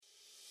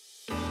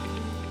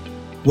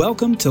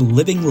Welcome to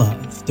Living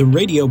Love, the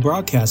radio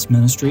broadcast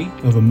ministry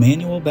of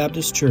Emmanuel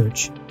Baptist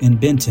Church in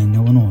Benton,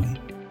 Illinois.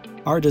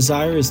 Our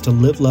desire is to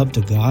live love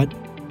to God,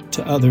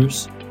 to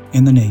others,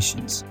 and the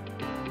nations.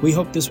 We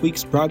hope this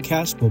week's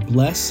broadcast will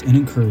bless and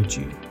encourage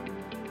you.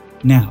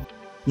 Now,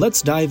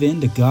 let's dive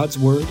into God's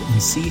Word and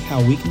see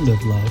how we can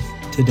live love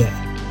today.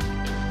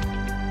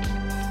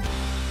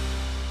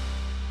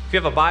 If you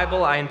have a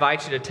Bible, I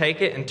invite you to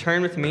take it and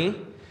turn with me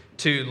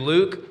to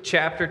Luke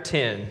chapter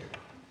 10.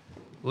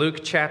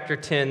 Luke chapter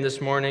 10 this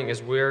morning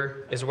is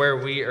where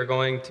we are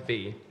going to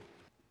be.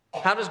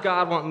 How does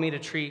God want me to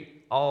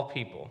treat all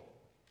people?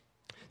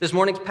 This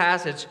morning's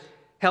passage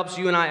helps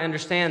you and I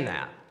understand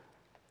that.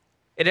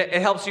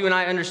 It helps you and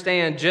I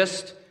understand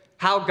just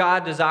how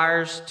God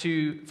desires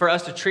for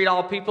us to treat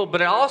all people, but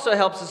it also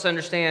helps us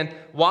understand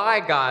why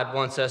God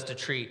wants us to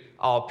treat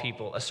all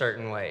people a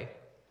certain way.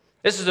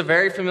 This is a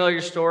very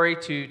familiar story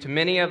to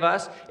many of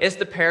us. It's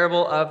the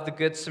parable of the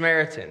Good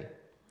Samaritan.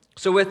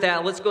 So with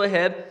that, let's go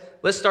ahead.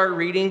 Let's start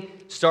reading,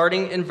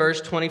 starting in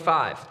verse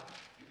 25.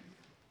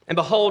 And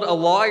behold, a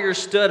lawyer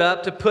stood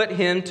up to put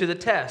him to the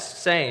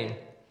test, saying,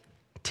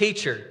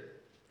 "Teacher,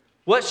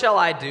 what shall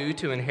I do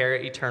to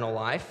inherit eternal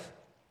life?"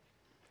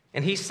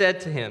 And he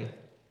said to him,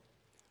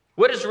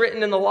 "What is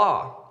written in the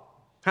law?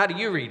 How do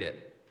you read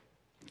it?"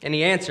 And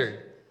he answered,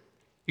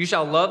 "You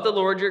shall love the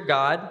Lord your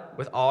God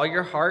with all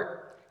your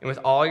heart, and with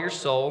all your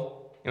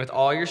soul, and with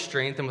all your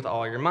strength, and with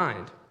all your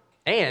mind,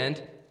 and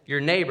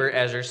your neighbor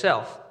as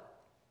yourself."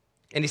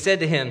 And he said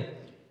to him,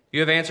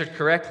 "You have answered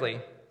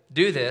correctly.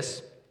 Do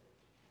this,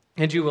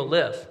 and you will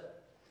live."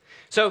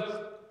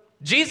 So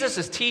Jesus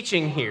is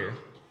teaching here.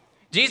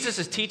 Jesus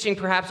is teaching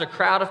perhaps a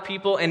crowd of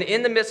people, and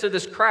in the midst of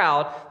this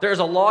crowd, there's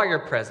a lawyer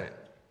present.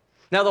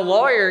 Now, the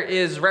lawyer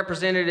is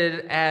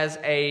represented as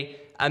a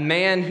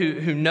man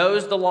who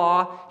knows the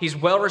law. He's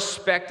well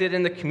respected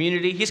in the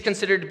community. He's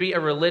considered to be a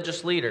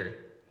religious leader.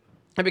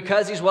 And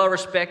because he's well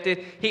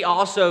respected, he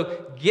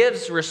also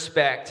gives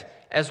respect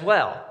as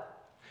well.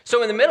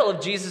 So in the middle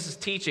of Jesus'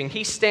 teaching,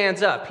 he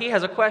stands up. He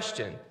has a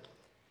question.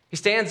 He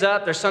stands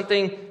up. There's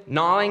something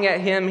gnawing at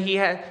him.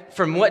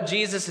 From what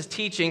Jesus is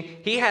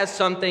teaching, he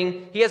has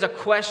a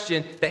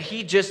question that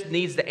he just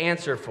needs the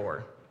answer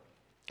for.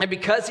 And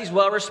because he's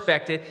well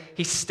respected,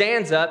 he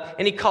stands up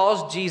and he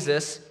calls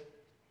Jesus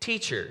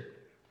teacher.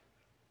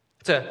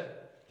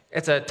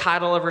 It's a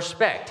title of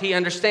respect. He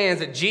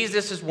understands that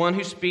Jesus is one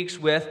who speaks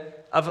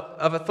of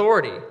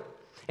authority.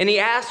 And he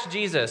asks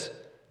Jesus,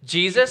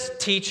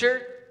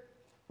 "Teacher,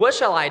 what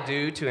shall I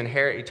do to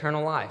inherit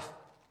eternal life?"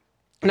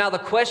 Now, the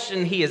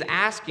question he is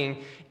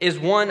asking is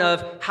one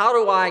of, how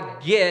do I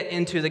get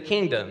into the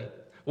kingdom?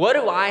 What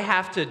do I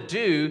have to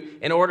do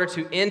in order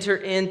to enter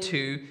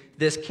into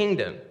this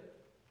kingdom?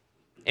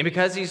 And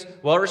because he's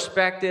well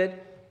respected,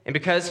 and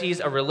because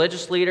he's a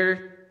religious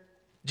leader,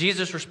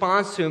 Jesus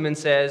responds to him and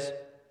says,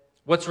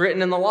 "What's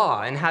written in the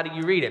law, and how do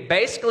you read it?"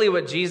 Basically,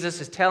 what Jesus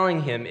is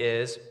telling him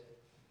is,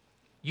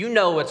 you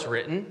know what's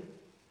written.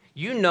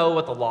 You know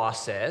what the law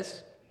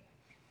says.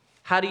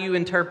 How do you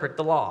interpret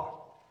the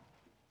law?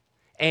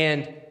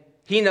 And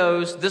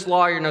this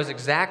lawyer knows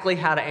exactly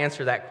how to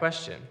answer that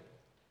question.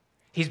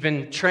 He's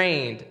been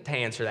trained to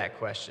answer that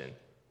question.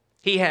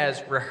 He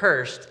has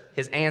rehearsed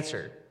his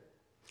answer.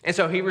 And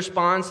so he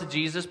responds to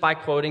Jesus by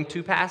quoting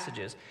two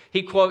passages.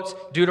 He quotes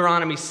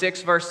Deuteronomy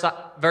 6,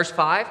 verse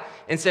 5,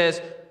 and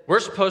says, we're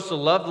supposed to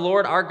love the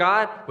Lord our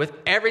God with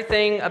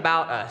everything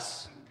about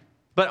us.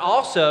 But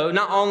also,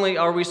 not only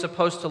are we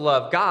supposed to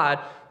love God,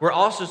 we're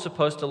also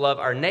supposed to love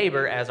our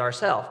neighbor as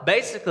ourselves.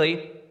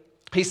 Basically,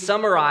 he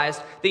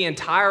summarized the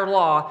entire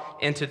law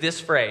into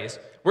this phrase.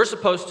 We're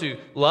supposed to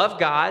love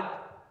God,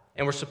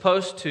 and we're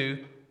supposed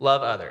to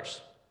love others.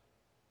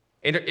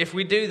 And if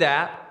we do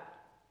that,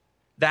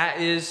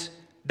 that's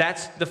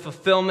the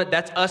fulfillment,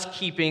 that's us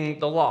keeping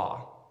the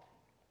law.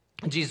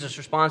 And Jesus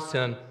responds to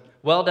him,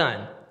 "Well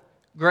done,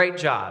 great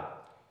job.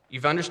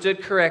 You've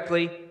understood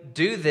correctly.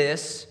 Do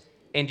this,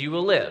 and you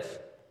will live."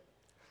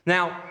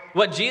 Now,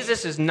 what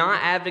Jesus is not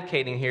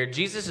advocating here,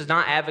 Jesus is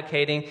not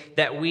advocating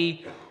that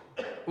we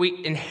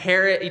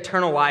inherit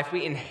eternal life,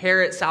 we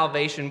inherit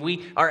salvation,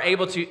 we are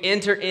able to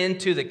enter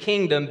into the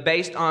kingdom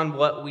based on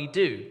what we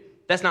do.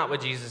 That's not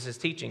what Jesus is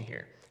teaching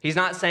here. He's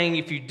not saying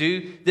if you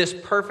do this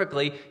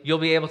perfectly, you'll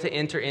be able to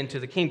enter into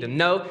the kingdom.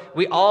 No,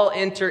 we all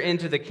enter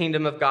into the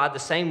kingdom of God the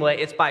same way.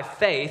 It's by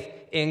faith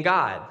in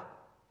God.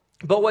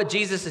 But what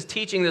Jesus is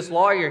teaching this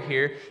lawyer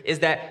here is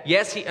that,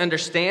 yes, he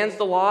understands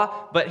the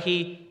law, but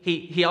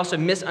he also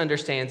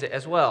misunderstands it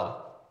as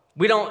well.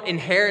 We don't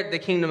inherit the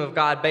kingdom of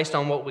God based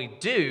on what we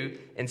do.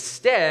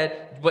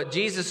 Instead, what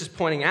Jesus is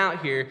pointing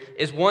out here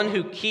is one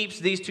who keeps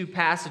these two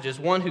passages,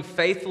 one who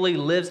faithfully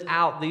lives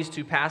out these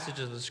two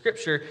passages of the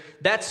Scripture.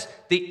 That's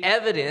the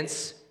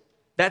evidence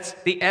that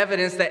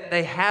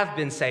they have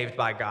been saved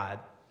by God.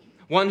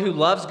 One who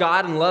loves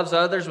God and loves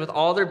others with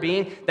all their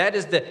being, that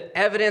is the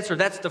evidence, or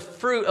that's the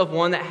fruit of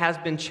one that has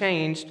been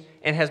changed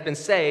and has been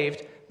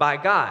saved by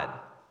God.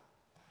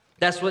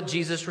 That's what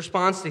Jesus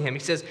responds to him. He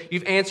says,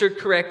 you've answered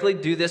correctly,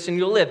 do this and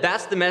you'll live.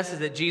 That's the message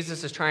that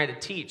Jesus is trying to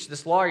teach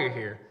this lawyer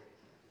here.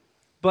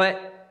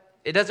 But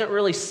it doesn't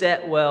really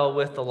set well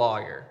with the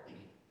lawyer.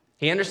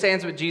 He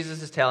understands what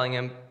Jesus is telling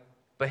him,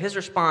 but his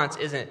response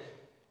isn't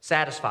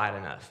satisfied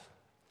enough.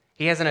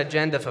 He has an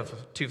agenda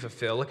to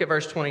fulfill. Look at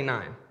verse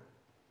 29.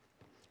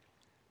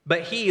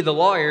 But he, the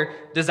lawyer,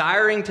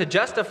 desiring to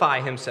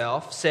justify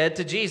himself, said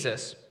to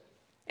Jesus,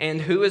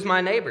 "And who is my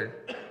neighbor?"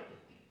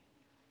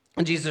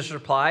 And Jesus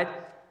replied,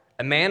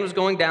 "A man was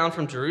going down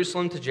from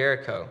Jerusalem to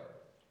Jericho,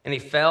 and he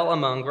fell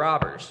among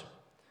robbers,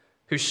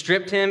 who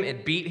stripped him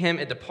and beat him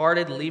and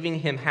departed, leaving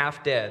him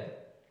half dead.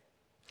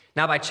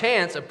 Now by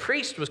chance, a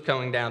priest was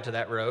going down to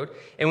that road,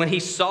 and when he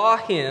saw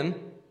him,"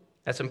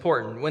 that's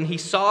important, "when he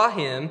saw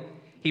him,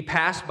 he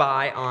passed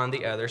by on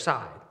the other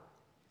side."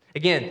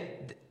 Again,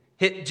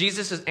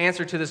 Jesus'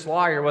 answer to this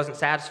lawyer wasn't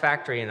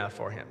satisfactory enough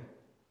for him.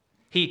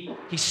 He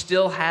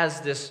still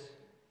has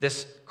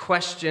this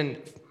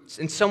question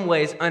in some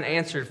ways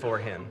unanswered for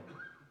him.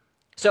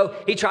 So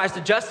he tries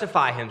to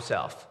justify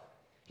himself.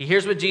 He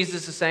hears what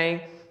Jesus is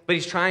saying, but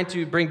he's trying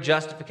to bring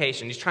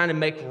justification. He's trying to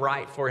make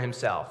right for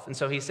himself. And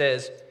so he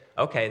says,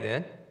 "Okay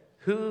then,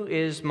 who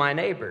is my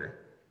neighbor?"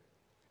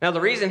 Now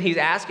the reason he's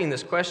asking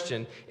this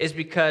question is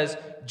because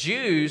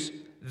Jews,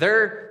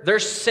 their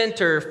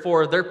center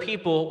for their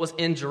people was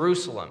in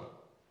Jerusalem.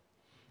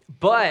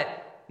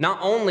 But not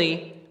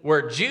only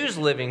were Jews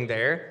living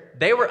there,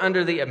 they were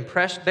under the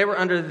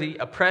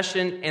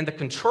oppression and the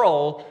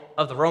control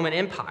of the Roman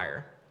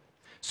Empire.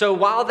 So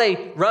while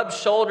they rubbed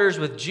shoulders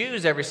with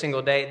Jews every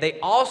single day, they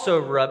also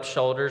rubbed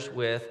shoulders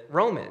with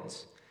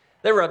Romans.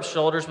 They rubbed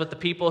shoulders with the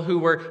people who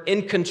were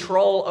in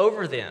control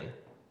over them.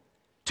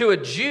 To a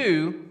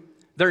Jew,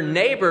 their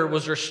neighbor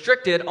was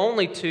restricted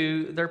only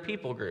to their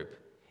people group.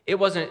 It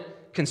wasn't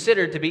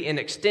considered to be an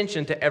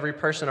extension to every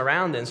person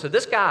around them. So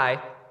this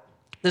guy,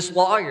 this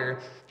lawyer,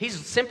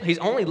 he's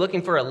only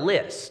looking for a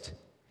list.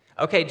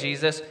 Okay,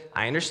 Jesus,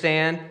 I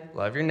understand,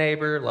 love your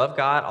neighbor, love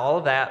God, all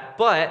of that,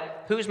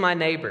 but who's my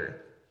neighbor?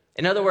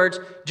 In other words,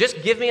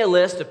 just give me a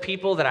list of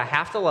people that I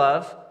have to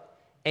love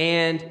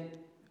and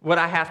what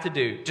I have to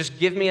do. Just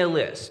give me a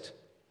list.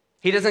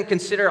 He doesn't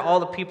consider all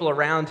the people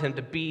around him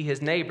to be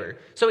his neighbor.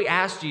 So he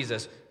asks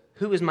Jesus,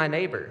 "Who is my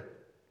neighbor?"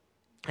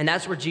 And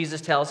that's where Jesus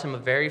tells him a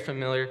very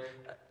familiar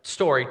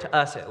story, to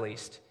us at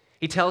least.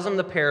 He tells him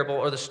the parable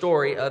or the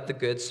story of the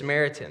Good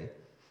Samaritan.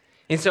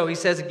 And so he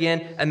says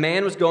again, a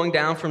man was going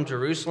down from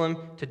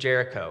Jerusalem to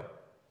Jericho.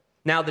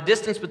 Now the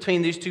distance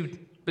between these two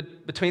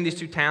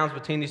towns,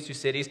 between these two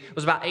cities,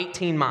 was about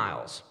 18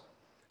 miles.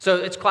 So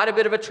it's quite a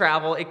bit of a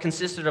travel. It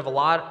consisted of a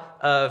lot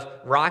of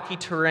rocky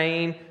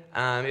terrain.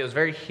 It was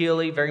very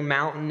hilly, very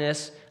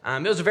mountainous.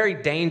 It was a very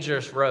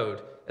dangerous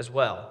road as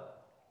well.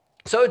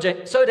 So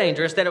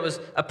dangerous that it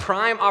was a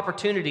prime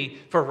opportunity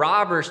for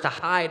robbers to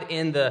hide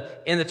in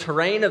the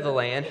terrain of the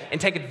land and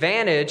take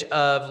advantage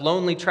of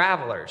lonely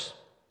travelers.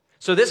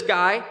 So this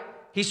guy,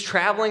 he's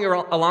traveling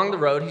along the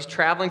road. He's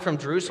traveling from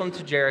Jerusalem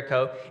to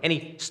Jericho, and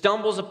he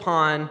stumbles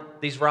upon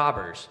these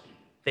robbers.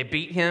 They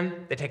beat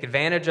him. They take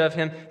advantage of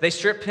him. They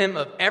strip him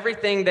of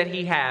everything that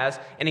he has,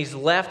 and he's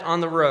left on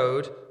the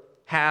road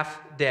half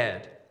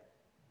dead.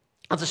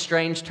 That's a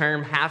strange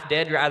term, half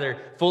dead. You're either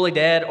fully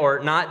dead or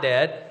not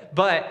dead.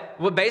 But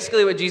what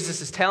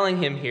Jesus is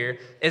telling him here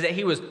is that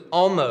he was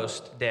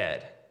almost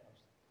dead.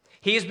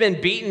 He's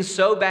been beaten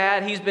so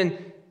bad,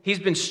 he's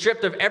been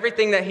stripped of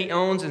everything that he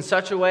owns in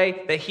such a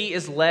way that he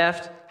is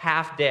left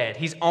half dead.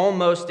 He's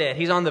almost dead.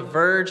 He's on the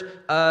verge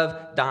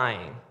of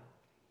dying.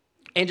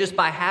 And just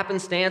by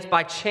happenstance,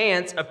 by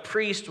chance, a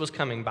priest was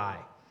coming by.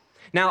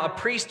 Now, a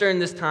priest during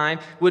this time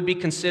would be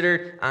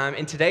considered,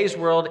 in today's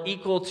world,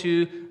 equal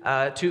to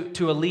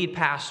a lead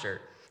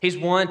pastor. He's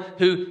one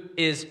who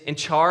is in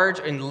charge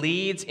and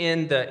leads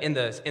in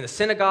the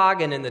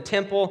synagogue and in the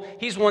temple.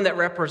 He's one that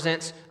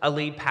represents a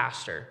lead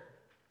pastor.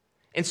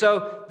 And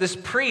so this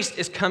priest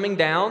is coming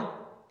down.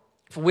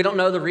 We don't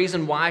know the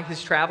reason why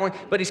he's traveling,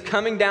 but he's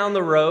coming down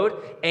the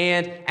road.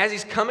 And as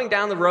he's coming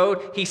down the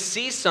road, he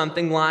sees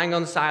something lying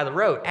on the side of the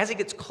road. As he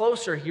gets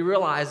closer, he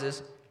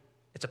realizes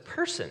it's a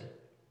person.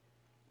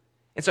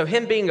 And so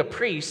him being a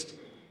priest,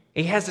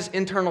 he has this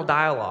internal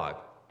dialogue.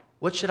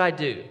 What should I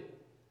do?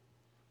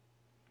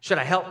 Should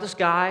I help this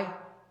guy? Or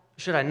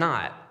should I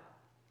not?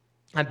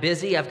 I'm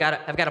busy. I've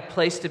got a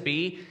place to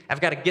be.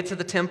 I've got to get to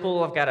the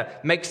temple. I've got to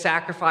make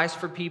sacrifice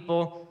for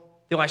people.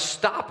 Do I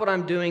stop what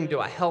I'm doing? Do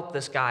I help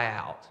this guy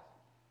out?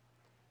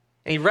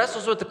 And he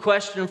wrestles with the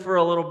question for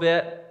a little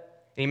bit, and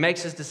he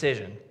makes his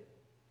decision.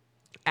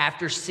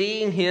 After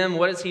seeing him,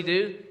 what does he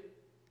do?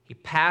 He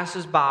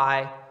passes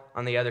by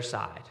on the other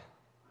side.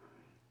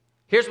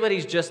 Here's what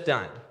he's just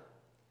done.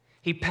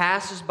 He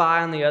passes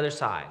by on the other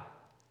side.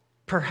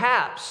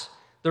 Perhaps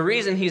the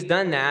reason he's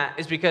done that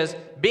is because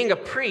being a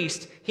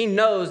priest, he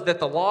knows that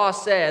the law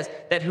says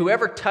that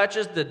whoever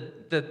touches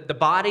the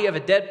body of a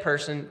dead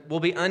person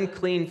will be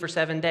unclean for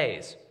 7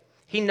 days.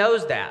 He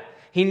knows that.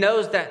 He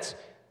knows that's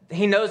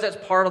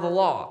part of the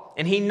law.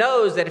 And he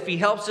knows that if he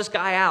helps this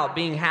guy out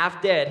being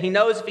half dead, he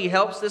knows if he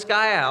helps this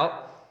guy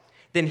out,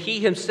 then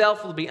he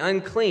himself will be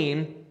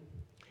unclean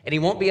and he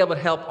won't be able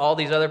to help all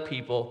these other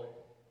people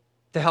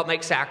to help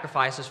make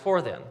sacrifices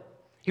for them.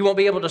 He won't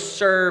be able to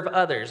serve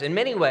others. In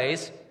many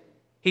ways,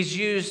 he's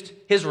used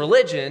his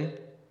religion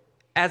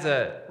as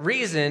a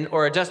reason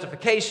or a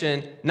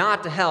justification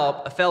not to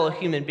help a fellow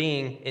human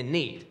being in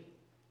need.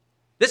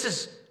 This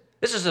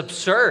is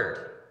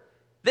absurd.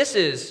 This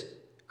is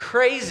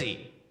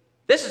crazy.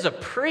 This is a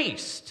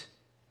priest.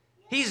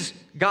 He's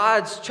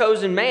God's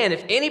chosen man.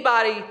 If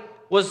anybody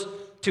was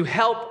to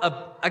help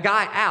a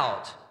guy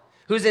out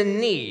who's in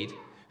need,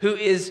 who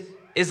is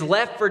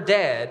left for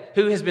dead,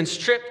 who has been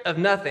stripped of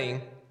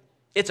nothing,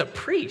 it's a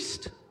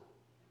priest.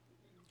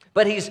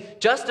 But he's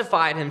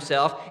justified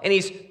himself and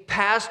he's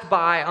passed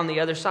by on the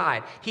other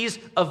side. He's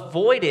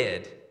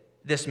avoided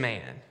this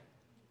man.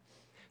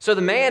 So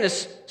the man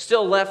is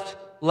still left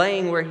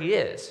laying where he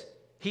is.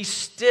 He's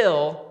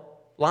still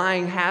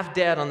lying half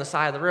dead on the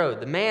side of the road.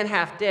 The man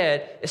half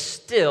dead is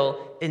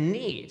still in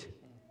need.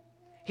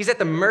 He's at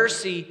the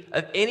mercy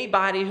of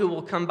anybody who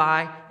will come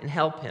by and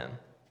help him.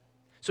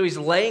 So he's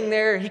laying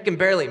there. He can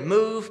barely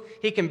move.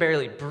 He can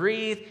barely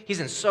breathe. He's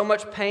in so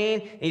much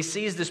pain. And he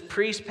sees this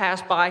priest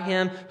pass by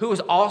him who is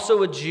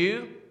also a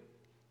Jew.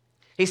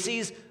 He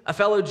sees a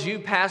fellow Jew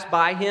pass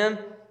by him,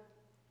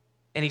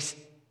 and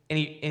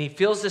he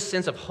feels this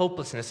sense of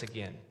hopelessness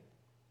again.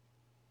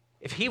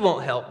 If he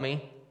won't help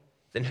me,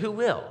 then who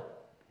will?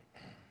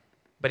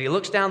 But he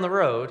looks down the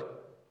road,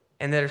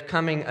 and there's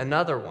coming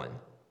another one.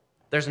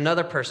 There's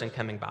another person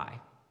coming by.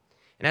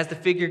 And as the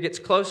figure gets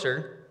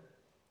closer,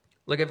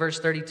 look at verse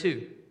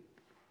 32.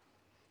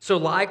 So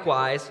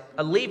likewise,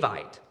 a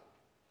Levite,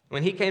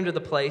 when he came to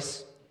the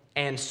place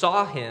and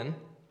saw him,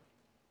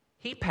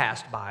 he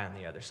passed by on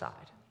the other side.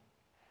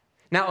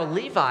 Now, a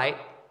Levite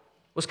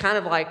was kind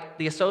of like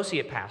the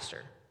associate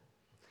pastor.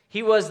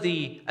 He was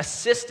the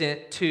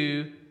assistant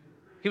to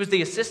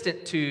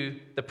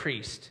the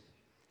priest.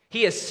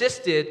 He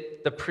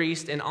assisted the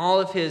priest in all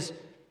of his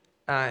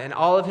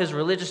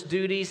religious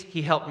duties.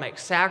 He helped make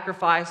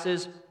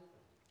sacrifices.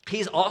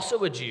 He's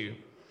also a Jew.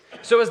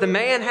 So as the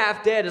man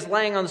half dead is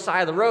laying on the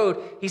side of the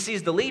road, he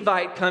sees the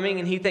Levite coming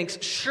and he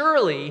thinks,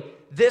 surely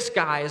this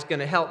guy is going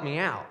to help me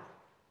out.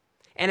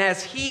 And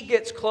as he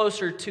gets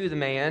closer to the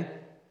man,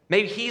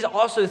 maybe he's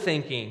also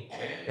thinking,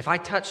 if I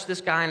touch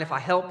this guy and if I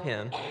help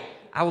him,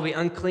 I will be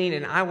unclean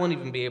and I won't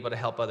even be able to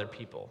help other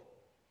people.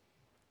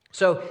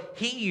 So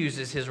he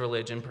uses his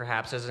religion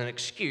perhaps as an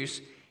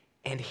excuse,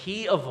 and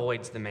he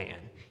avoids the man.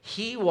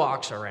 He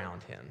walks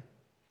around him.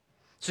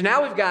 So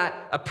now we've got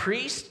a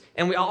priest,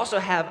 and we also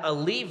have a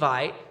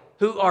Levite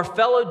who are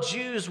fellow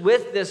Jews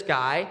with this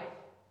guy,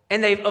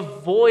 and they've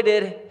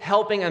avoided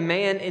helping a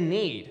man in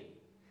need.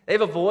 They've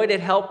avoided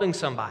helping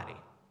somebody.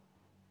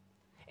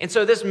 And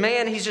so this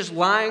man, he's just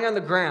lying on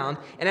the ground,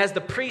 and as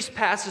the priest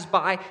passes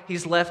by,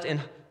 he's left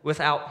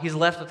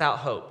without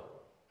hope.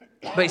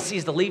 But he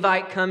sees the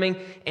Levite coming,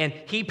 and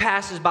he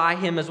passes by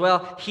him as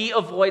well. He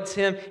avoids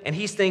him, and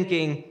he's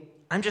thinking,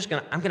 I'm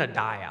gonna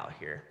die out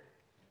here.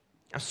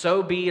 I'm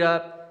so beat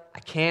up, I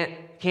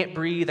can't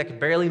breathe, I can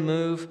barely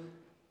move.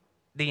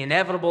 The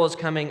inevitable is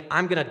coming,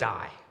 I'm gonna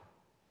die.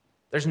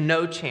 There's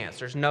no chance,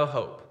 there's no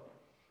hope.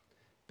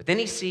 But then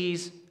he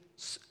sees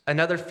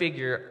another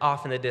figure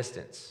off in the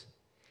distance.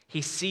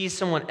 He sees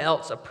someone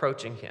else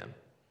approaching him.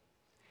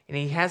 And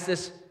he has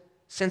this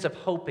sense of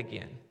hope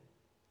again.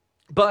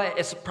 But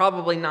it's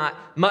probably not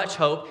much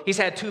hope. He's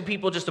had two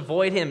people just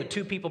avoid him and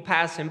two people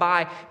pass him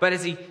by. But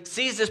as he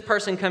sees this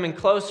person coming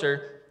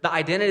closer, the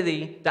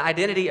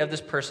identity of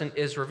this person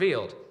is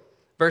revealed.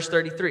 Verse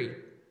 33.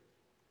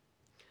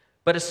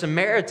 But a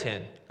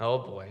Samaritan, oh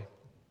boy,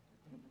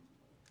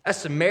 a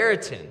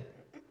Samaritan,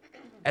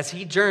 as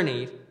he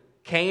journeyed,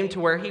 came to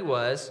where he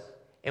was,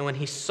 and when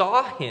he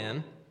saw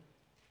him,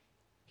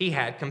 he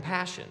had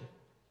compassion.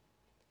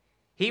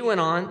 He went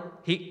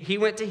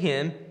to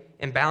him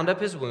and bound up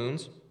his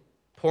wounds,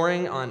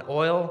 pouring on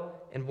oil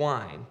and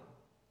wine.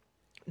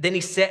 Then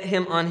he set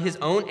him on his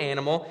own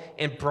animal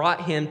and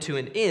brought him to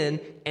an inn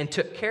and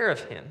took care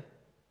of him.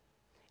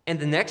 And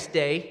the next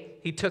day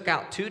he took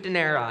out 2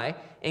 denarii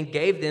and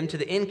gave them to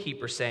the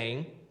innkeeper,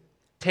 saying,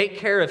 take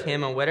care of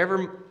him, and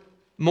whatever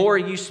more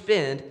you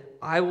spend,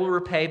 I will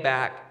repay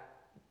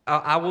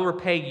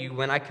you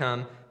when I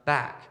come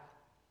back.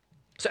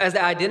 So as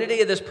the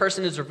identity of this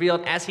person is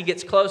revealed, as he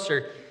gets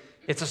closer,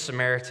 it's a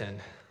Samaritan.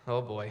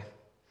 Oh boy.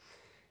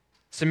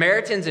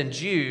 Samaritans and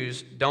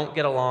Jews don't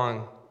get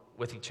along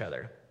with each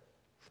other.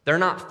 They're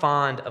not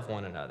fond of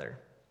one another.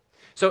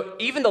 So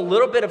even the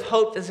little bit of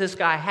hope that this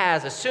guy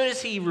has, as soon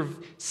as he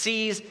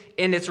sees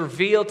and it's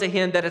revealed to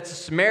him that it's a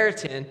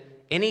Samaritan,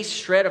 any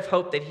shred of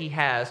hope that he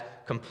has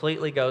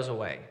completely goes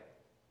away.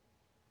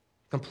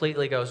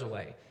 Completely goes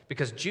away.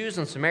 Because Jews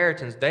and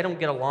Samaritans, they don't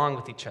get along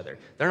with each other.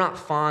 They're not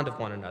fond of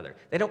one another.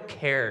 They don't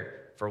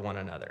care for one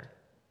another.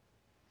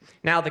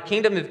 Now, the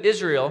kingdom of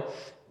Israel,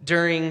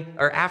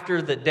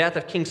 after the death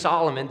of King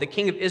Solomon, the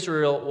king of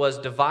Israel was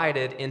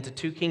divided into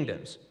 2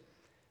 kingdoms.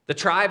 The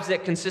tribes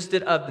that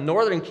consisted of the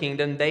northern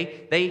kingdom,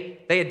 they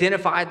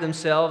identified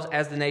themselves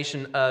as the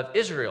nation of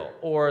Israel,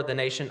 or the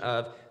nation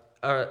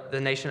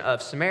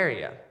of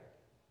Samaria.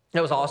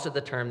 That was also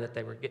the term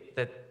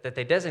that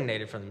they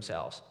designated for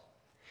themselves.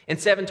 In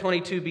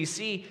 722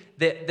 BC,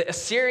 the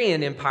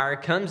Assyrian Empire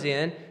comes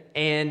in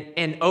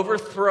and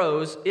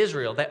overthrows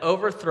Israel. They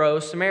overthrow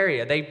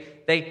Samaria.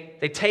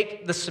 They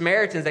take the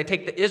Samaritans, they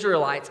take the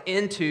Israelites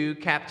into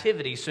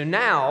captivity. So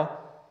now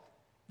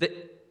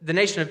the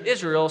nation of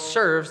Israel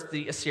serves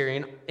the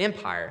Assyrian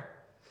Empire.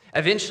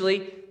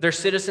 Eventually, their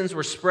citizens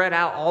were spread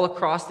out all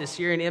across the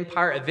Assyrian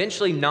Empire.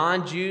 Eventually,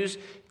 non-Jews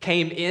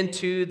came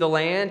into the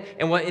land,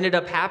 and what ended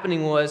up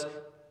happening was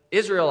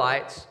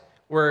Israelites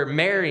were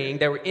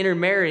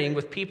intermarrying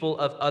with people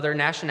of other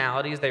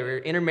nationalities. They were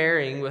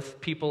intermarrying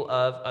with people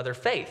of other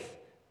faith.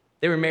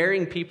 They were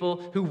marrying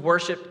people who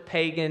worshiped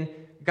pagan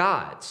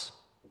gods.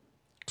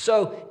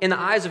 So, in the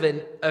eyes of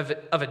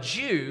a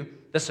Jew,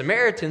 the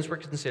Samaritans were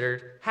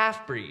considered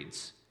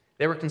half-breeds.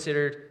 They were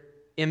considered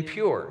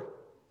impure.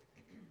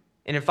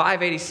 And in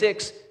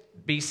 586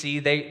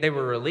 BC, they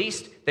were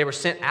released. They were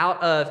sent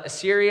out of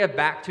Assyria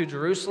back to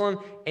Jerusalem.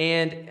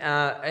 And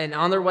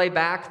on their way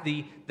back,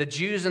 the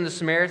Jews and the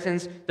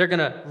Samaritans, they're going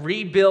to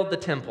rebuild the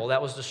temple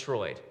that was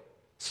destroyed.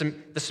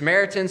 The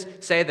Samaritans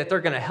say that they're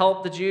going to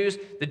help the Jews.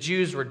 The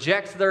Jews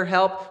reject their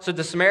help. So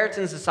the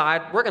Samaritans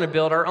decide, we're going to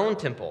build our own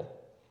temple.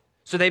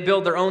 So they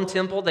build their own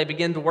temple. They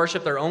begin to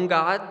worship their own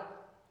God.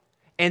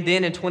 And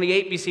then in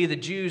 28 BC, the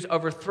Jews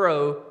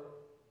overthrow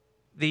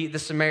the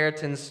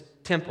Samaritans'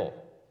 temple.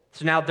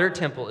 So now their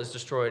temple is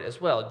destroyed as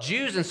well.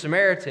 Jews and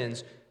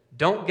Samaritans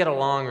don't get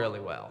along really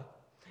well.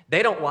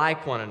 They don't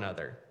like one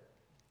another.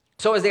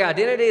 So as the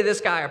identity of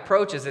this guy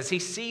approaches, as he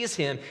sees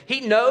him,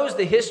 he knows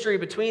the history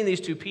between these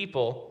two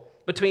people,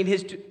 between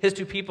his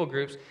two people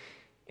groups,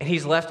 and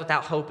he's left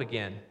without hope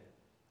again.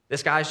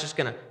 This guy's just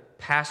going to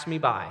pass me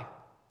by.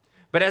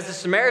 But as the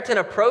Samaritan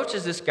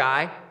approaches this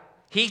guy,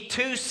 he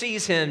too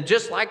sees him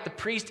just like the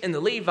priest and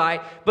the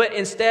Levite, but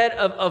instead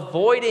of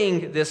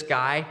avoiding this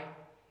guy,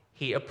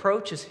 he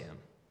approaches him.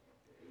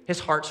 His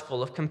heart's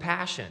full of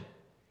compassion.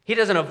 He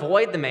doesn't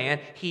avoid the man,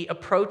 he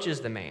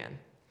approaches the man.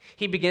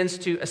 He begins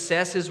to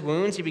assess his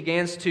wounds. He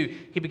begins to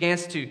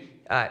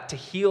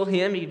heal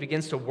him. He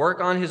begins to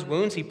work on his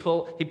wounds. He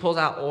pulls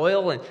out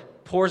oil and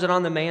pours it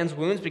on the man's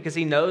wounds because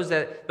he knows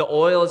that the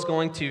oil is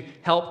going to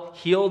help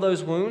heal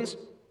those wounds.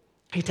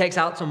 He takes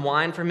out some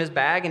wine from his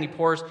bag and he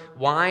pours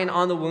wine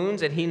on the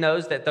wounds, and he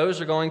knows that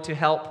those are going to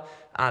help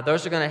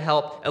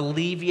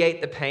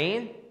alleviate the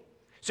pain.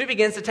 So he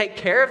begins to take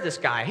care of this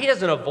guy. He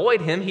doesn't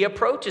avoid him. He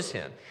approaches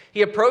him.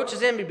 He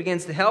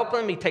begins to help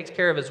him. He takes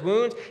care of his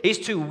wounds. He's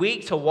too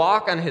weak to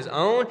walk on his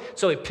own,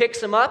 so he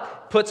picks him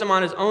up, puts him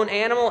on his own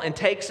animal, and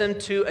takes him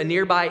to a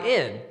nearby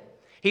inn.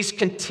 He's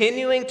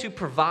continuing to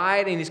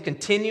provide, and he's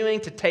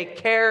continuing to take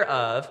care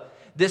of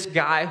this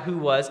guy who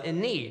was in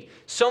need.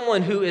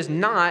 Someone who is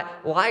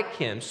not like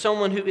him.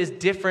 Someone who is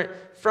different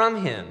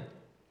from him.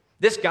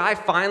 This guy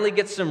finally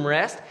gets some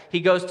rest. He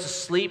goes to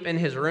sleep in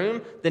his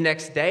room. The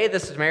next day, the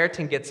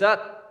Samaritan gets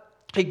up.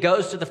 He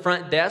goes to the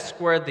front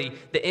desk where the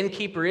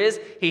innkeeper is.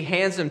 He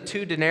hands him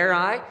 2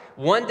 denarii.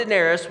 1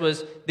 denarius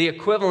was the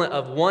equivalent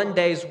of 1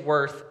 day's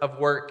worth of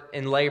work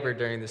and labor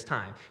during this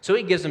time. So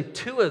he gives him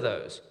 2 of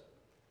those.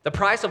 The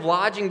price of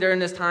lodging during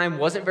this time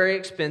wasn't very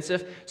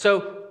expensive.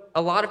 So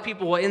a lot of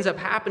people, what ends up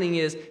happening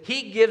is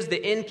he gives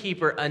the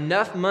innkeeper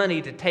enough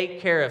money to take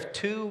care of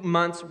 2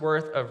 months'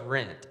 worth of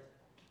rent.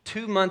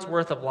 2 months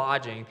worth of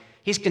lodging.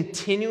 He's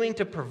continuing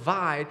to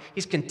provide.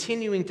 He's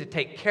continuing to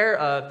take care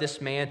of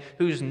this man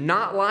who's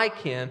not like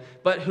him,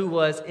 but who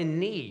was in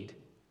need.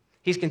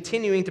 He's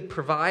continuing to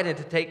provide and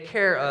to take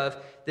care of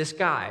this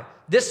guy.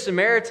 This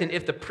Samaritan,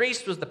 if the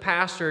priest was the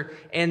pastor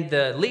and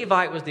the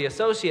Levite was the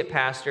associate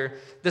pastor,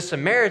 the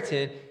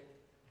Samaritan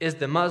is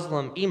the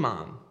Muslim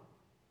imam.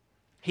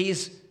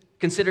 He's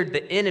considered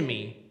the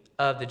enemy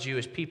of the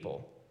Jewish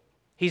people.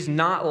 He's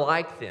not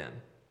like them.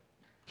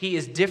 He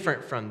is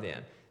different from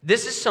them.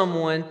 This is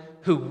someone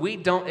who we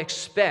don't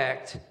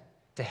expect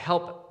to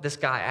help this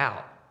guy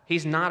out.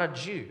 He's not a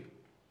Jew.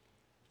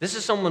 This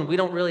is someone we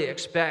don't really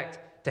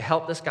expect to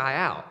help this guy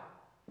out.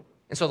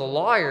 And so the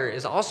lawyer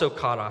is also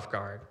caught off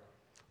guard.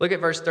 Look at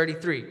verse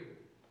 36.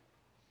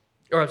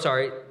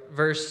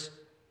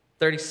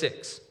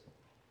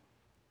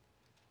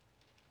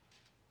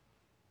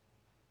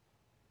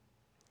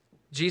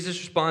 Jesus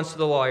responds to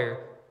the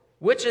lawyer,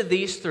 "Which of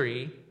these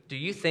 3 do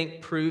you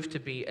think proved to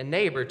be a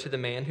neighbor to the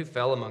man who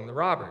fell among the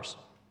robbers?"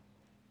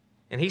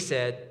 And he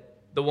said,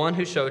 "The one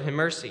who showed him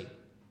mercy."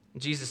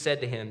 And Jesus said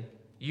to him,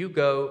 "You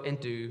go and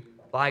do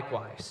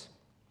likewise."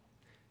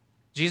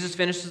 Jesus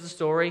finishes the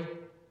story,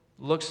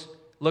 looks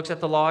at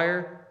the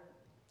lawyer,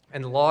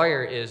 and the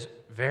lawyer is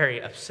very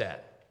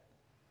upset.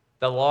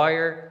 The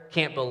lawyer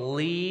can't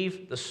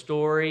believe the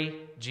story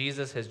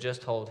Jesus has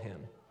just told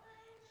him.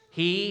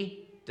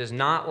 He does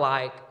not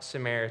like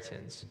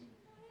Samaritans.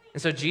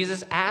 And so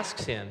Jesus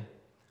asks him,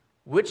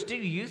 which of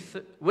these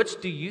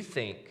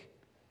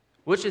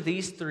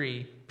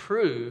 3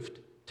 proved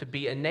to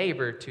be a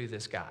neighbor to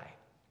this guy?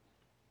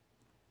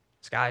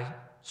 This guy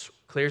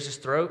clears his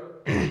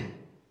throat,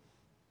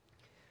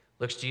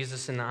 looks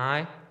Jesus in the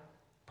eye,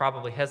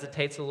 probably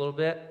hesitates a little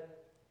bit,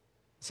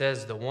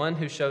 says, "The one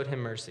who showed him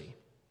mercy."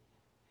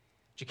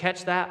 Did you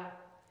catch that?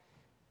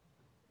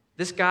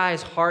 This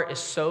guy's heart is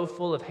so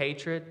full of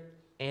hatred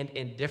and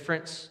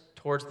indifference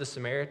towards the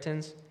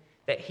Samaritans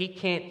that he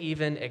can't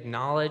even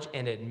acknowledge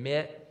and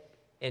admit,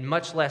 and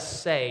much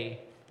less say,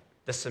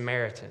 the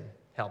Samaritan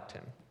helped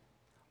him.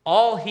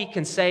 All he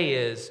can say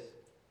is,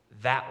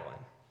 that one.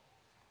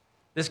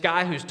 This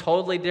guy who's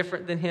totally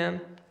different than him,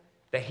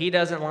 that he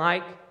doesn't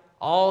like,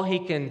 all he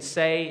can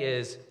say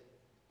is,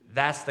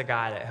 that's the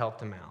guy that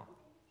helped him out.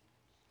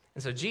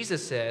 And so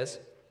Jesus says,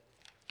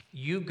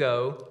 you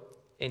go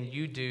and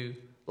you do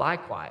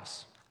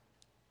likewise.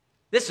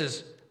 This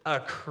is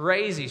a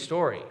crazy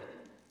story.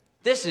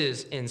 This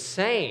is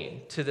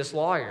insane to this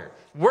lawyer.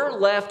 We're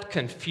left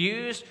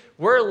confused.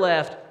 We're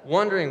left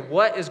wondering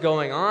what is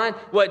going on.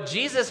 What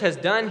Jesus has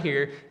done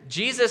here,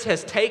 Jesus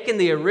has taken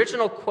the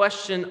original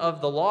question of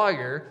the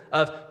lawyer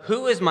of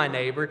who is my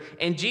neighbor,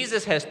 and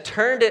Jesus has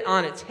turned it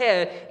on its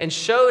head and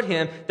showed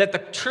him that the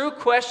true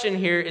question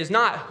here is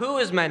not who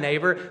is my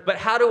neighbor, but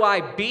how do I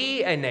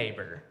be a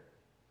neighbor?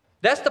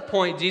 That's the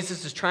point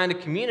Jesus is trying to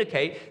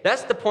communicate.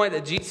 That's the point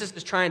that Jesus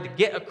is trying to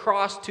get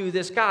across to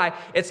this guy.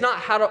 It's not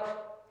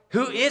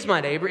who is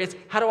my neighbor? It's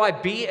how do I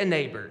be a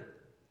neighbor?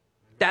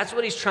 That's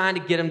what he's trying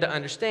to get him to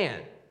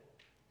understand.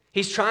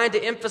 He's trying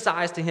to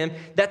emphasize to him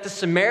that the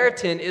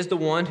Samaritan is the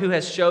one who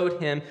has showed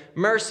him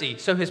mercy.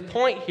 So his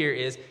point here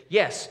is,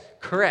 yes,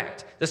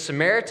 correct. The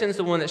Samaritan's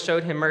the one that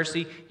showed him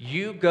mercy.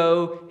 You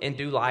go and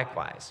do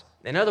likewise.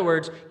 In other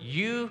words,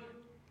 you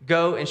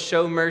go and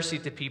show mercy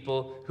to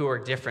people who are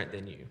different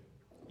than you.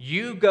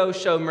 You go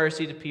show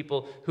mercy to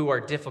people who are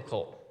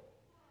difficult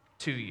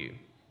to you.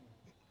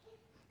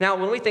 Now,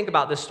 when we think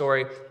about this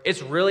story,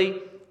 it's really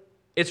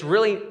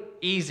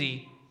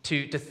easy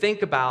to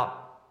think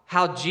about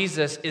how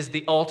Jesus is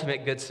the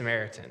ultimate Good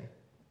Samaritan.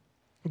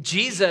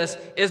 Jesus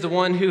is the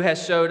one who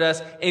has showed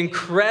us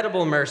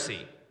incredible mercy.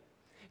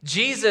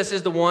 Jesus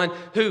is the one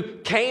who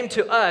came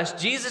to us.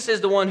 Jesus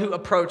is the one who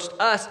approached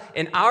us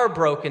in our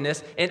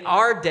brokenness, in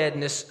our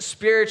deadness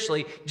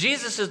spiritually.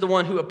 Jesus is the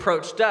one who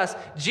approached us.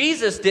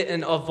 Jesus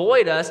didn't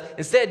avoid us.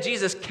 Instead,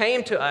 Jesus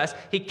came to us.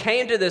 He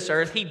came to this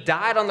earth. He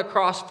died on the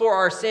cross for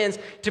our sins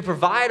to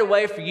provide a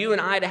way for you and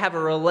I to have a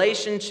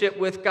relationship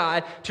with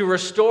God, to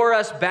restore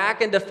us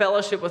back into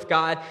fellowship with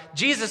God.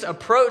 Jesus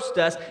approached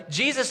us.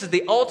 Jesus is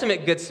the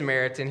ultimate Good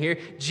Samaritan here.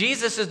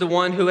 Jesus is the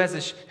one who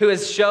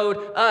has showed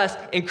us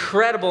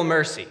incredible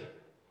mercy.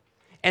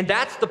 And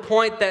that's the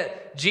point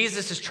that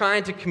Jesus is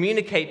trying to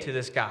communicate to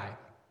this guy.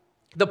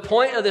 The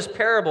point of this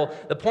parable,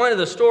 the point of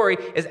the story,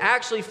 is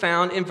actually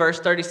found in verse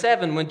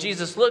 37 when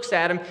Jesus looks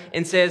at him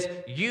and says,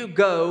 you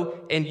go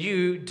and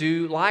you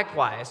do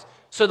likewise.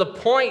 So the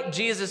point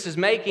Jesus is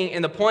making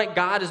and the point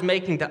God is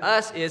making to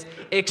us is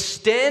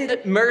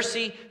extend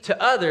mercy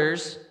to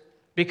others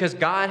because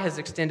God has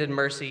extended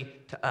mercy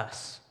to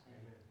us.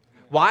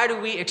 Why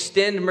do we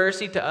extend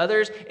mercy to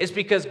others? It's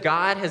because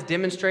God has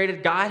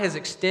demonstrated, God has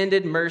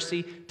extended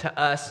mercy to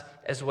us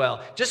as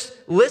well. Just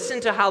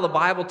listen to how the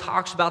Bible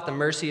talks about the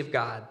mercy of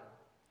God.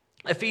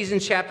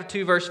 Ephesians chapter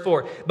 2, verse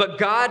 4. But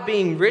God,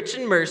 being rich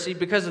in mercy,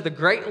 because of the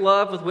great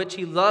love with which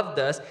he loved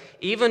us,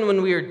 even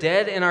when we were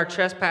dead in our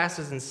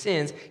trespasses and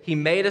sins, he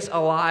made us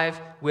alive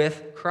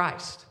with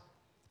Christ.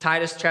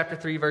 Titus chapter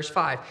 3, verse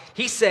 5.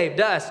 He saved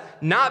us,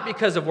 not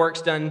because of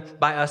works done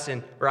by us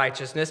in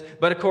righteousness,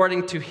 but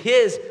according to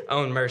his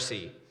own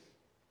mercy.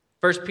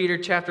 1 Peter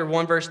chapter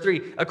 1, verse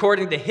 3.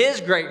 According to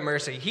his great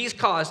mercy, he's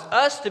caused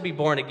us to be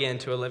born again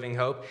to a living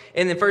hope.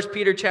 And then 1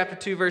 Peter chapter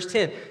 2, verse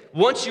 10.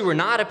 Once you were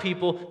not a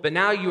people, but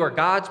now you are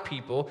God's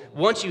people.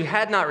 Once you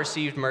had not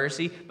received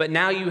mercy, but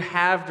now you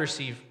have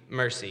received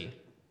mercy.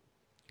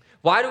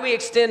 Why do we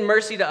extend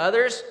mercy to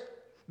others?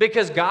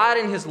 Because God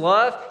in his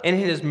love and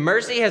in his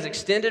mercy has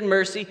extended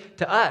mercy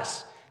to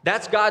us.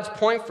 That's God's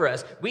point for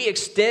us. We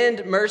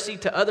extend mercy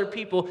to other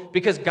people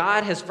because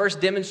God has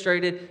first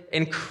demonstrated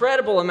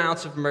incredible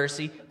amounts of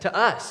mercy to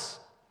us.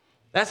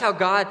 That's how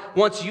God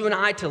wants you and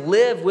I to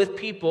live with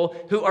people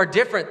who are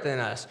different than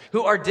us,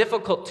 who are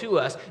difficult to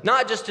us,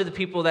 not just to the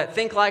people that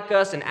think like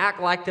us and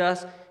act like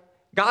us.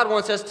 God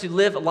wants us to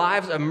live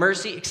lives of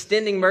mercy,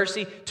 extending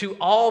mercy to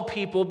all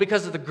people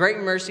because of the great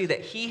mercy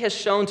that he has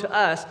shown to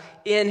us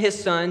in his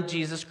Son,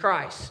 Jesus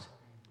Christ.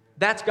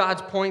 That's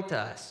God's point to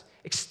us.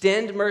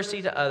 Extend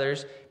mercy to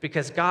others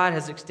because God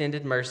has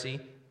extended mercy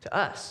to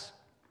us.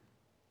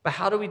 But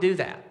how do we do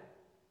that?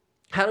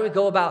 How do we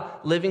go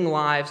about living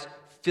lives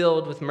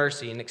filled with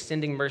mercy and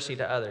extending mercy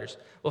to others?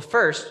 Well,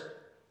 first,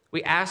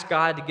 we ask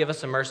God to give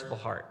us a merciful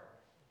heart.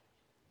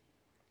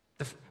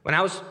 When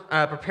I was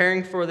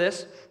preparing for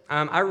this,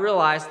 I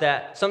realized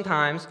that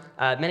sometimes,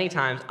 many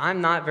times,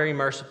 I'm not very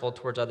merciful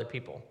towards other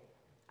people.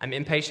 I'm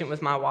impatient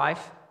with my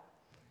wife.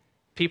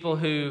 People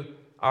who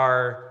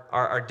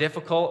are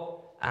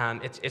difficult,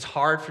 it's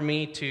hard for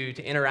me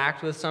to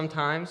interact with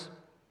sometimes.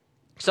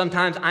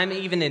 Sometimes I'm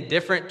even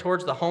indifferent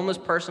towards the homeless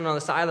person on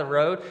the side of the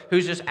road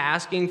who's just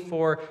asking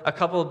for a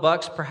couple of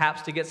bucks,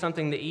 perhaps to get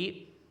something to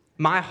eat.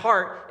 My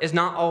heart is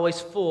not always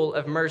full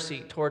of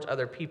mercy towards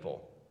other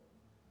people.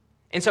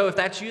 And so if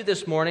that's you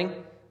this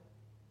morning,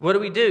 what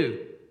do?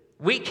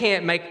 We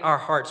can't make our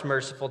hearts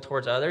merciful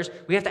towards others.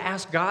 We have to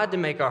ask God to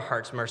make our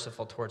hearts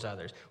merciful towards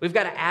others. We've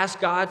got to ask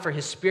God for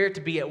His Spirit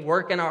to be at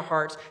work in our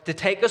hearts, to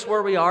take us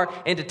where we are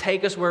and to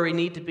take us where we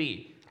need to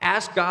be.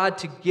 Ask God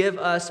to give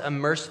us a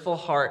merciful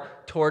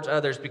heart towards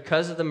others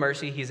because of the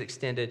mercy He's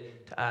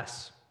extended to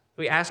us.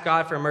 We ask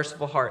God for a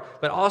merciful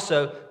heart, but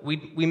also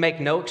we make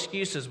no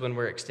excuses when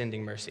we're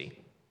extending mercy.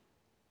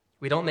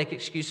 We don't make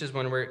excuses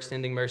when we're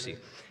extending mercy.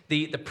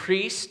 The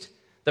priest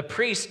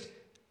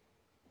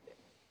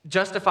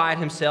justified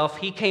himself.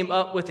 He came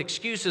up with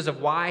excuses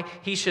of why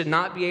he should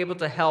not be able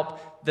to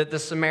help the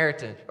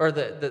Samaritan or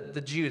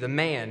the Jew, the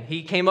man.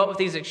 He came up with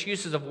these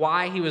excuses of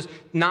why he was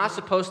not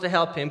supposed to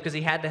help him because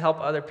he had to help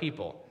other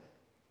people.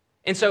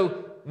 And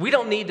so we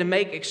don't need to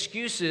make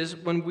excuses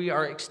when we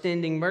are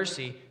extending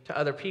mercy to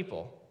other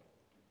people.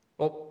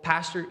 Well,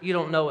 Pastor, you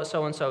don't know what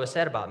so-and-so has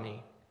said about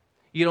me.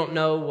 You don't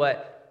know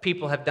what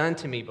people have done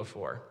to me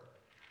before.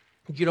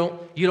 You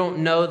don't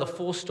know the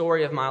full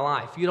story of my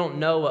life. You don't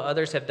know what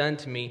others have done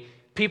to me.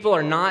 People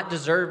are not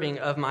deserving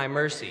of my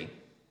mercy.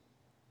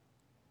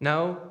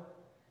 No,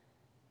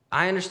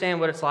 I understand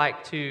what it's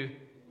like I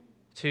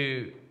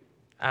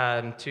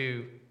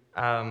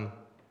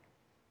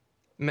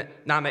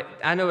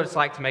know what it's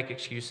like to make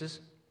excuses.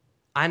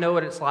 I know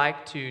what it's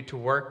like to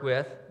work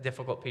with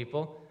difficult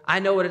people. I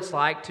know what it's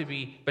like to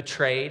be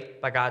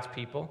betrayed by God's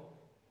people.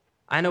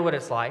 I know what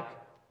it's like.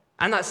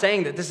 I'm not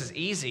saying that this is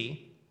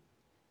easy.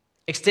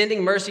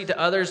 Extending mercy to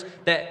others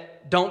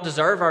that don't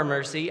deserve our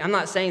mercy, I'm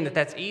not saying that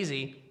that's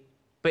easy,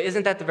 but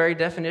isn't that the very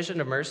definition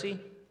of mercy?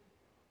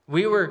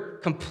 We were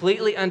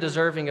completely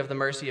undeserving of the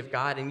mercy of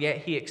God, and yet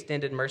He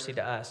extended mercy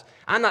to us.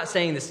 I'm not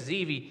saying this is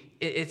easy.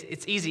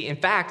 It's easy. In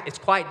fact, it's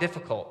quite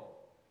difficult.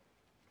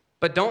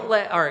 But don't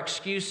let our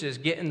excuses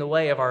get in the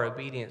way of our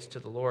obedience to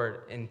the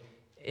Lord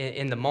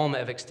in the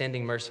moment of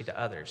extending mercy to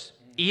others.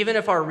 Even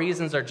if our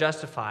reasons are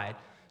justified,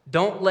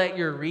 don't let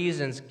your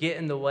reasons get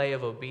in the way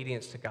of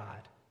obedience to God.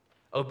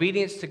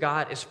 Obedience to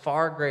God is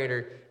far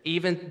greater,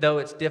 even though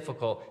it's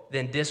difficult,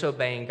 than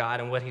disobeying God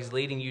and what He's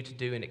leading you to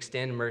do and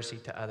extend mercy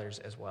to others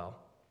as well.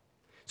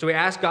 So we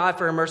ask God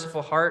for a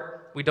merciful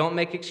heart. We don't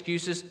make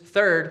excuses.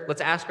 Third,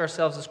 let's ask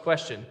ourselves this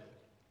question.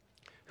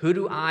 Who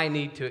do I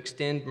need to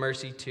extend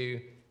mercy to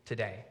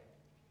today?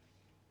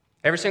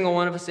 Every single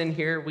one of us in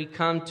here, we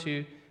come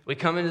into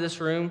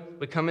this room,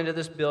 we come into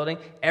this building.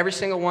 Every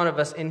single one of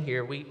us in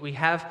here, we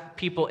have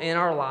people in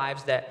our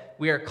lives that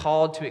we are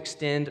called to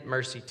extend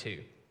mercy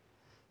to.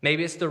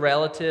 Maybe it's the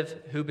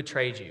relative who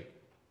betrayed you.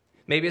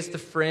 Maybe it's the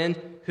friend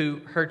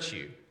who hurt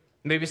you.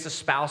 Maybe it's the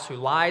spouse who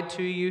lied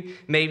to you.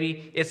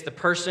 Maybe it's the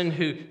person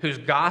who's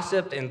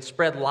gossiped and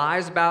spread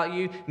lies about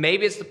you.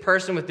 Maybe it's the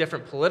person with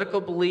different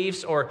political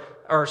beliefs or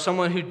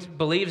someone who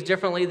believes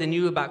differently than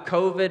you about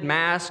COVID,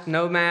 mask,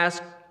 no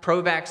mask,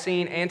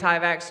 pro-vaccine,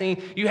 anti-vaccine.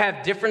 You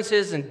have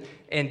differences and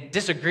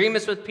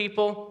disagreements with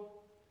people,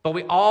 but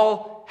we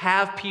all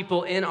have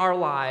people in our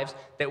lives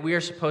that we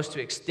are supposed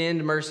to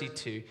extend mercy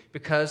to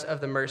because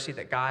of the mercy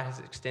that God has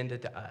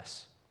extended to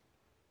us.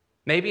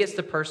 Maybe it's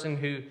the person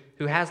who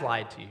has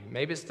lied to you.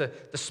 Maybe it's the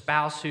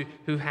spouse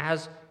who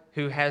has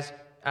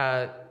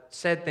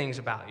said things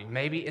about you.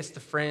 Maybe it's the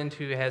friend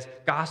who has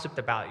gossiped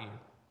about you.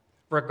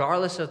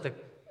 Regardless of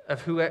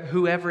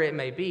whoever it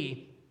may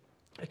be,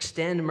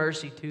 extend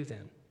mercy to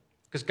them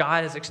because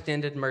God has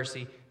extended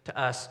mercy to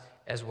us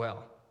as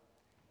well.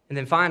 And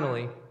then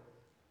finally,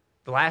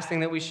 the last thing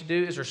that we should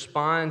do is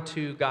respond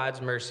to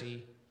God's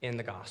mercy in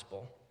the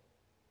gospel.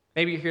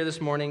 Maybe you're here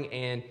this morning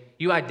and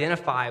you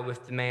identify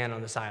with the man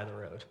on the side of the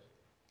road.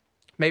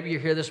 Maybe you're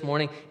here this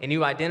morning and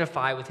you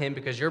identify with him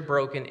because you're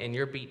broken and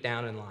you're beat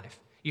down in life.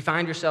 You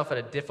find yourself at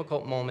a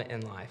difficult moment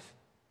in life.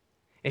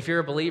 If you're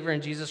a believer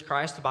in Jesus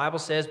Christ, the Bible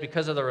says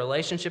because of the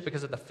relationship,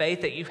 because of the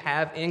faith that you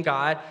have in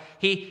God,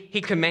 He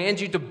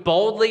commands you to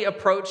boldly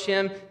approach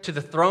Him to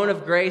the throne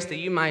of grace that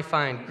you might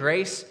find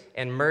grace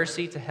and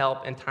mercy to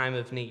help in time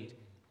of need.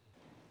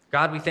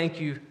 God, we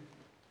thank you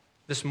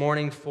this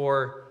morning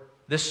for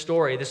this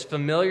story, this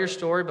familiar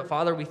story, but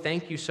Father, we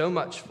thank you so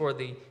much for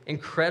the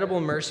incredible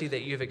mercy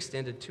that you've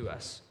extended to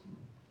us.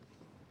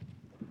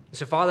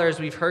 So Father, as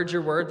we've heard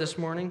your word this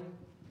morning,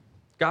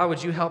 God,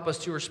 would you help us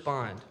to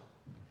respond?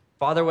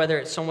 Father, whether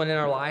it's someone in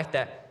our life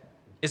that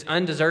is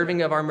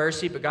undeserving of our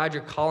mercy, but God,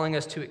 you're calling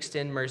us to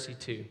extend mercy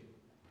to.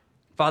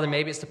 Father,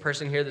 maybe it's the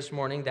person here this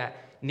morning that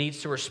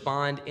needs to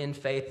respond in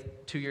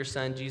faith to your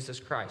Son, Jesus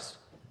Christ.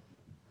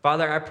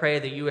 Father, I pray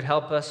that you would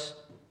help us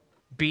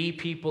be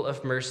people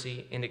of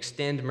mercy and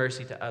extend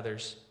mercy to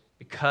others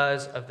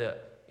because of the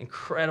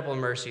incredible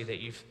mercy that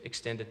you've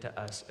extended to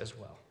us as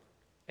well.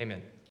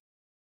 Amen.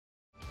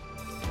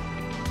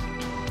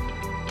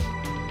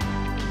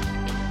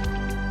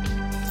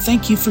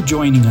 Thank you for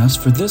joining us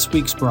for this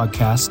week's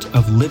broadcast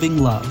of Living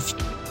Love.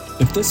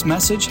 If this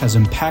message has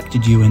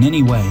impacted you in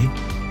any way,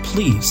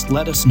 please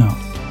let us know.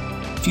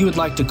 If you would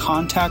like to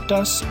contact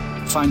us,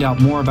 find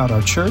out more about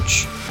our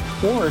church,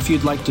 or if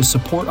you'd like to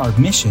support our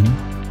mission,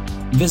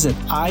 visit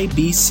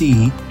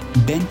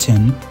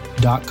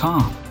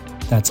ibcbenton.com.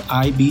 That's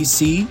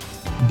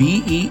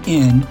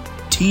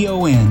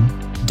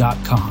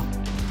ibcbenton.com.